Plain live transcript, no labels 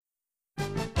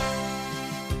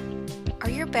Are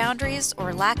your boundaries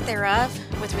or lack thereof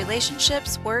with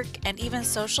relationships, work, and even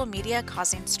social media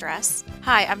causing stress?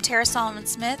 Hi, I'm Tara Solomon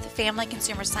Smith, Family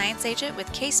Consumer Science Agent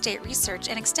with K-State Research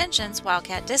and Extension's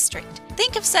Wildcat District.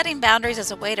 Think of setting boundaries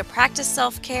as a way to practice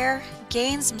self-care,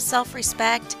 gain some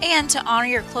self-respect, and to honor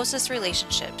your closest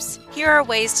relationships. Here are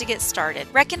ways to get started.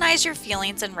 Recognize your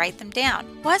feelings and write them down.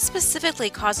 What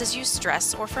specifically causes you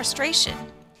stress or frustration?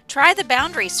 Try the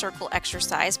boundary circle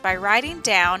exercise by writing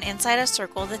down inside a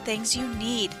circle the things you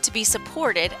need to be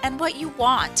supported and what you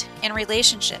want in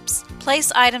relationships.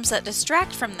 Place items that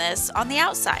distract from this on the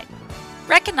outside.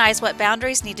 Recognize what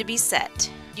boundaries need to be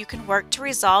set. You can work to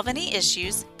resolve any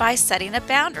issues by setting a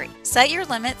boundary. Set your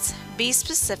limits, be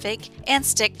specific, and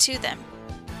stick to them.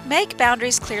 Make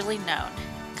boundaries clearly known.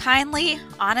 Kindly,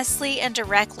 honestly, and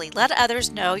directly let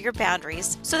others know your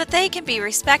boundaries so that they can be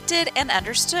respected and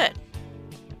understood.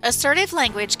 Assertive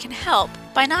language can help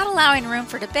by not allowing room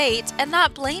for debate and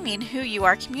not blaming who you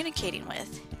are communicating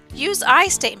with. Use I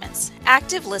statements,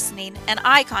 active listening, and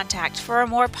eye contact for a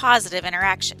more positive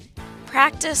interaction.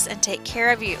 Practice and take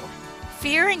care of you.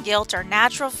 Fear and guilt are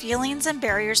natural feelings and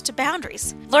barriers to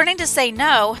boundaries. Learning to say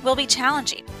no will be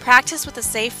challenging. Practice with a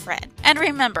safe friend. And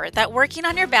remember that working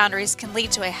on your boundaries can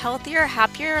lead to a healthier,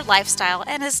 happier lifestyle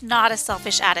and is not a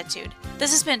selfish attitude.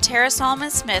 This has been Tara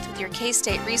Solomon Smith with your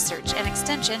K-State Research and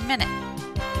Extension Minute.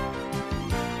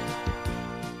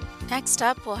 Next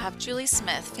up, we'll have Julie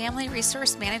Smith, Family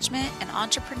Resource Management and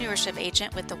Entrepreneurship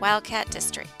Agent with the Wildcat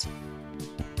District.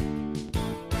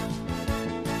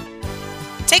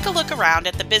 Take a look around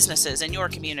at the businesses in your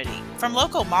community. From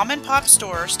local mom and pop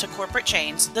stores to corporate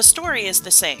chains, the story is the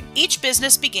same. Each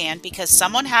business began because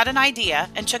someone had an idea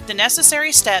and took the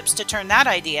necessary steps to turn that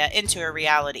idea into a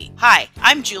reality. Hi,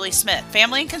 I'm Julie Smith,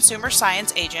 Family and Consumer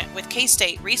Science Agent with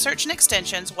K-State Research and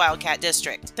Extension's Wildcat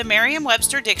District. The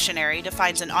Merriam-Webster Dictionary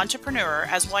defines an entrepreneur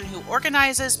as one who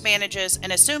organizes, manages,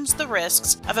 and assumes the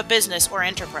risks of a business or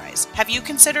enterprise. Have you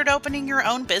considered opening your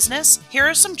own business? Here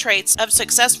are some traits of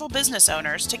successful business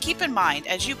owners to keep in mind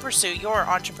as you pursue your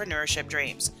entrepreneurship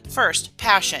dreams. First,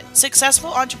 passion.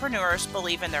 Successful entrepreneurs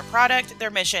believe in their product, their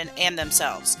mission, and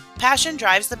themselves. Passion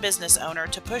drives the business owner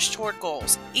to push toward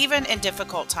goals, even in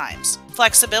difficult times.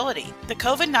 Flexibility. The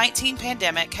COVID-19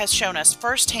 pandemic has shown us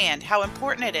firsthand how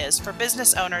important it is for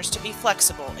business owners to be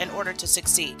flexible in order to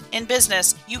succeed. In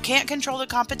business, you can't control the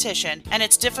competition, and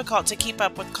it's difficult to keep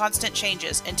up with constant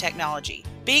changes in technology.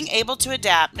 Being able to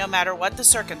adapt no matter what the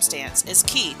circumstance is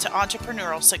key to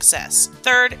entrepreneurial success.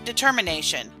 Third,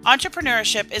 determination.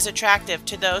 Entrepreneurship is attractive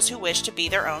to those who wish to be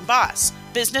their own boss.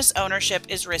 Business ownership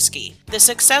is risky. The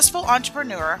successful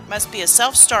entrepreneur must be a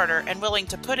self-starter and willing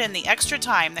to put in the extra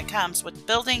time that comes with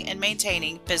building and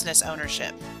maintaining business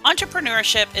ownership.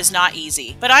 Entrepreneurship is not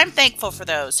easy, but I'm thankful for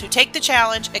those who take the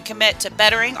challenge and commit to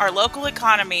bettering our local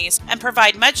economies and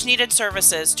provide much-needed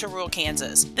services to rural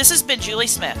Kansas. This has been Julie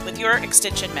Smith with your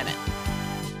Extension Minute.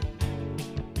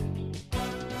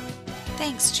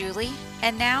 Thanks, Julie.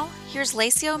 And now, here's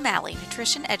Lacey O'Malley,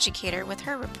 nutrition educator, with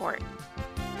her report.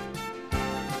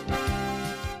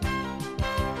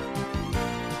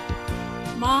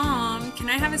 Mom, can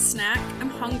I have a snack?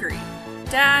 I'm hungry.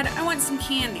 Dad, I want some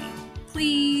candy.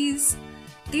 Please.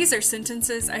 These are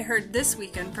sentences I heard this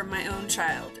weekend from my own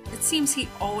child. It seems he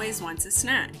always wants a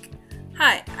snack.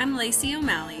 Hi, I'm Lacey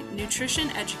O'Malley, nutrition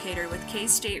educator with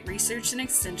K-State Research and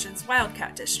Extension's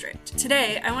Wildcat District.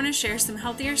 Today, I want to share some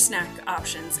healthier snack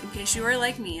options in case you are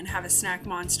like me and have a snack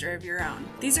monster of your own.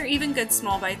 These are even good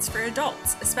small bites for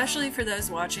adults, especially for those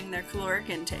watching their caloric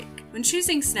intake. When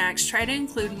choosing snacks, try to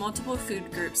include multiple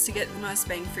food groups to get the most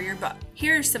bang for your buck.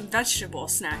 Here are some vegetable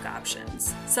snack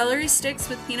options: celery sticks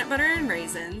with peanut butter and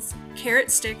raisins,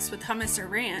 carrot sticks with hummus or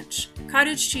ranch,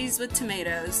 cottage cheese with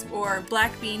tomatoes, or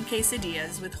black bean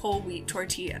quesadillas with whole wheat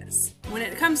tortillas. When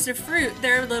it comes to fruit,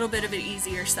 they're a little bit of an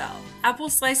easier sell. Apple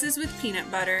slices with peanut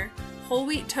butter, whole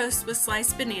wheat toast with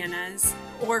sliced bananas,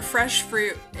 or fresh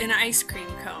fruit in an ice cream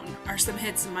cone are some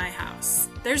hits in my house.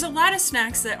 There's a lot of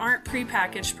snacks that aren't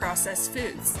prepackaged processed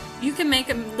foods. You can make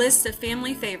a list of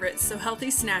family favorites so healthy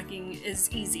snacking is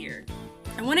easier.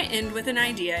 I want to end with an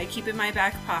idea I keep in my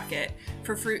back pocket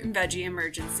for fruit and veggie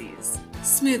emergencies.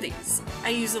 Smoothies. I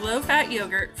use a low-fat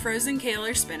yogurt, frozen kale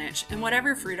or spinach, and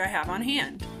whatever fruit I have on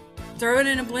hand. Throw it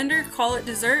in a blender, call it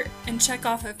dessert, and check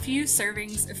off a few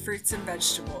servings of fruits and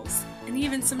vegetables, and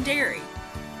even some dairy.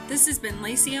 This has been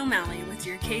Lacey O'Malley with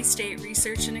your K-State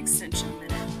Research and Extension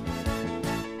Minute.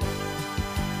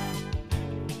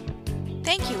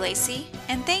 Thank you, Lacey,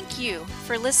 and thank you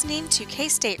for listening to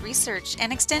K-State Research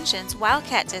and Extension's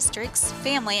Wildcat District's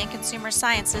Family and Consumer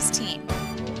Sciences team.